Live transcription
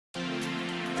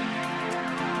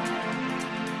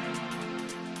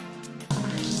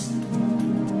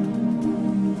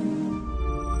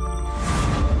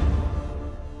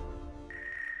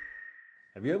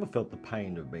Have you ever felt the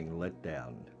pain of being let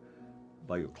down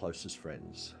by your closest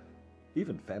friends,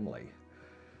 even family,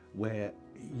 where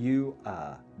you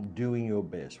are doing your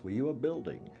best, where you are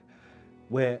building,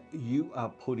 where you are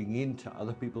putting into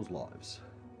other people's lives?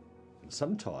 And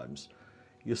sometimes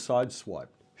you're sideswiped,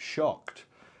 shocked,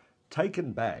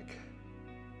 taken back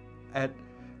at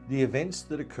the events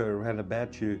that occur around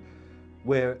about you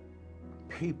where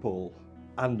people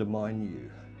undermine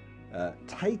you,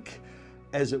 take,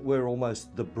 as it were,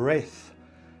 almost the breath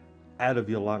out of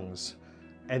your lungs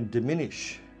and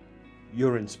diminish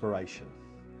your inspiration.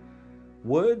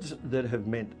 Words that have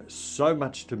meant so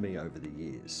much to me over the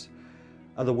years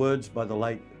are the words by the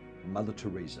late Mother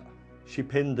Teresa. She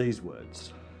penned these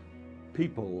words: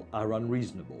 "People are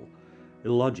unreasonable,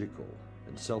 illogical,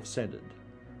 and self-centered.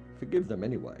 Forgive them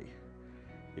anyway.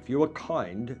 If you are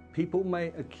kind, people may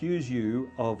accuse you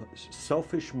of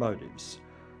selfish motives,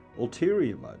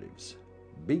 ulterior motives.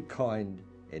 Be kind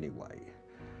anyway.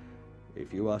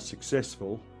 If you are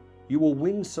successful, you will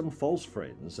win some false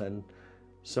friends and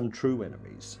some true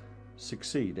enemies.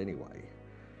 Succeed anyway.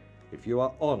 If you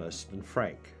are honest and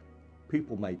frank,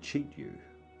 people may cheat you.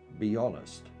 Be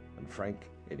honest and frank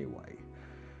anyway.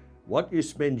 What you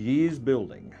spend years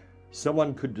building,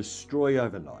 someone could destroy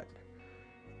overnight.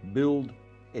 Build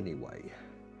anyway.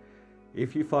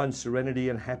 If you find serenity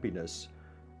and happiness,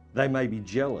 they may be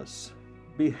jealous.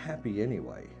 Be happy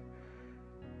anyway.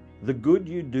 The good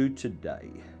you do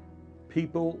today,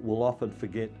 people will often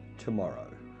forget tomorrow.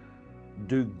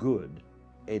 Do good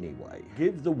anyway.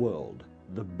 Give the world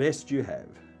the best you have,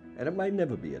 and it may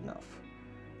never be enough.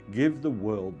 Give the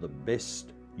world the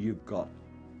best you've got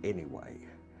anyway.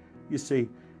 You see,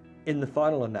 in the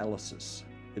final analysis,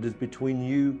 it is between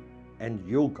you and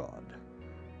your God.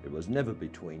 It was never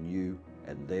between you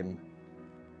and them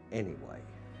anyway.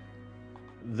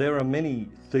 There are many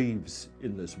thieves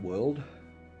in this world.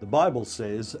 The Bible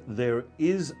says there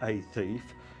is a thief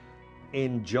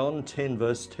in John 10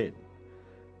 verse 10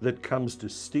 that comes to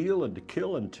steal and to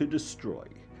kill and to destroy.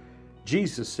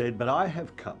 Jesus said, "But I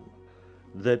have come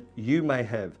that you may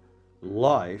have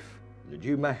life, that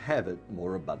you may have it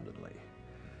more abundantly."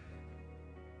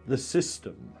 The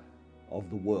system of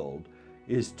the world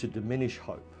is to diminish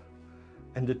hope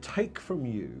and to take from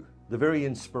you the very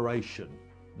inspiration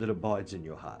that abides in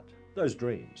your heart, those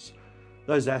dreams,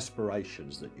 those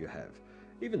aspirations that you have,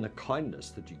 even the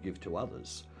kindness that you give to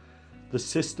others. The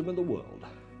system of the world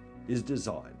is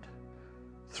designed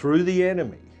through the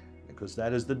enemy, because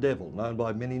that is the devil, known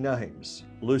by many names: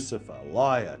 Lucifer,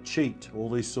 liar, cheat, all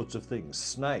these sorts of things,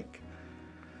 snake,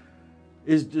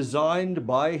 is designed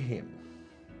by him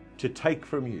to take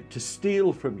from you, to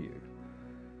steal from you.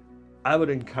 I would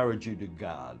encourage you to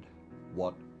guard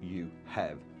what you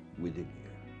have within you.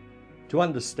 To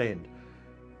understand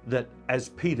that, as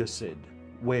Peter said,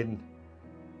 when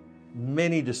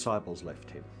many disciples left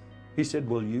him, he said,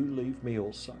 "Will you leave me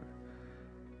also?"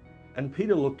 And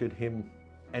Peter looked at him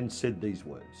and said these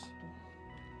words: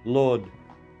 "Lord,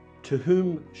 to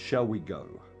whom shall we go?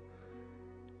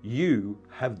 You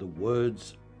have the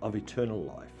words of eternal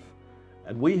life,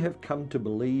 and we have come to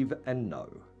believe and know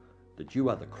that you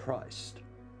are the Christ,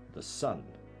 the Son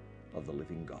of the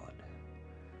living God."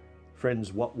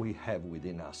 Friends, what we have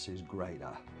within us is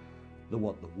greater than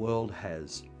what the world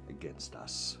has against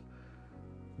us.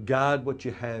 Guard what you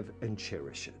have and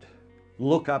cherish it.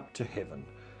 Look up to heaven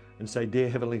and say, "Dear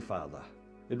Heavenly Father,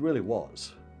 it really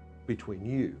was between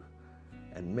you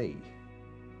and me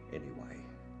anyway."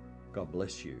 God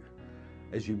bless you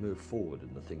as you move forward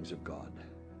in the things of God.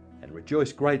 And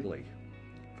rejoice greatly,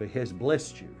 for He has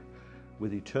blessed you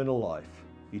with eternal life,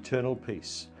 eternal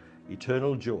peace,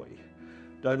 eternal joy.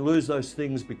 Don't lose those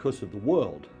things because of the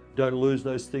world. Don't lose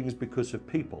those things because of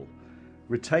people.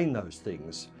 Retain those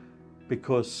things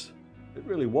because it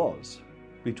really was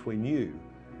between you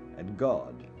and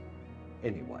God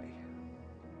anyway.